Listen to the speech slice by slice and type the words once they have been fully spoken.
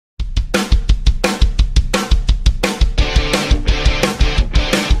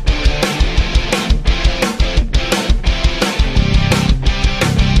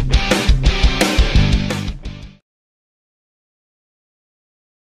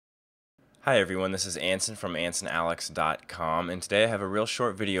Hi everyone, this is Anson from AnsonAlex.com, and today I have a real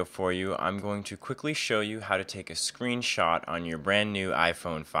short video for you. I'm going to quickly show you how to take a screenshot on your brand new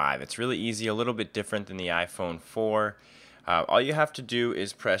iPhone 5. It's really easy, a little bit different than the iPhone 4. All you have to do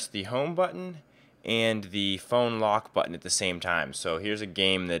is press the home button and the phone lock button at the same time. So here's a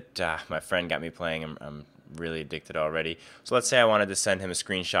game that my friend got me playing. I'm really addicted already. So let's say I wanted to send him a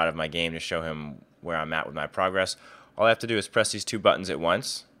screenshot of my game to show him where I'm at with my progress. All I have to do is press these two buttons at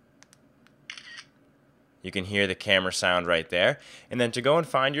once. You can hear the camera sound right there. And then to go and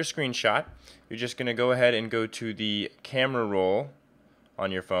find your screenshot, you're just going to go ahead and go to the camera roll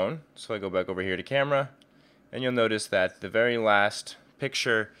on your phone. So I go back over here to camera, and you'll notice that the very last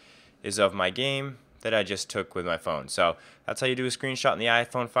picture is of my game that I just took with my phone. So that's how you do a screenshot in the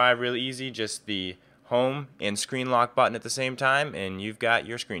iPhone 5, really easy, just the home and screen lock button at the same time, and you've got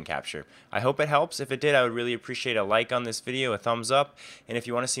your screen capture. I hope it helps. If it did, I would really appreciate a like on this video, a thumbs up, and if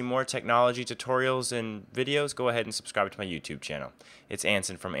you want to see more technology tutorials and videos, go ahead and subscribe to my YouTube channel. It's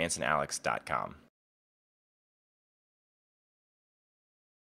Anson from AnsonAlex.com.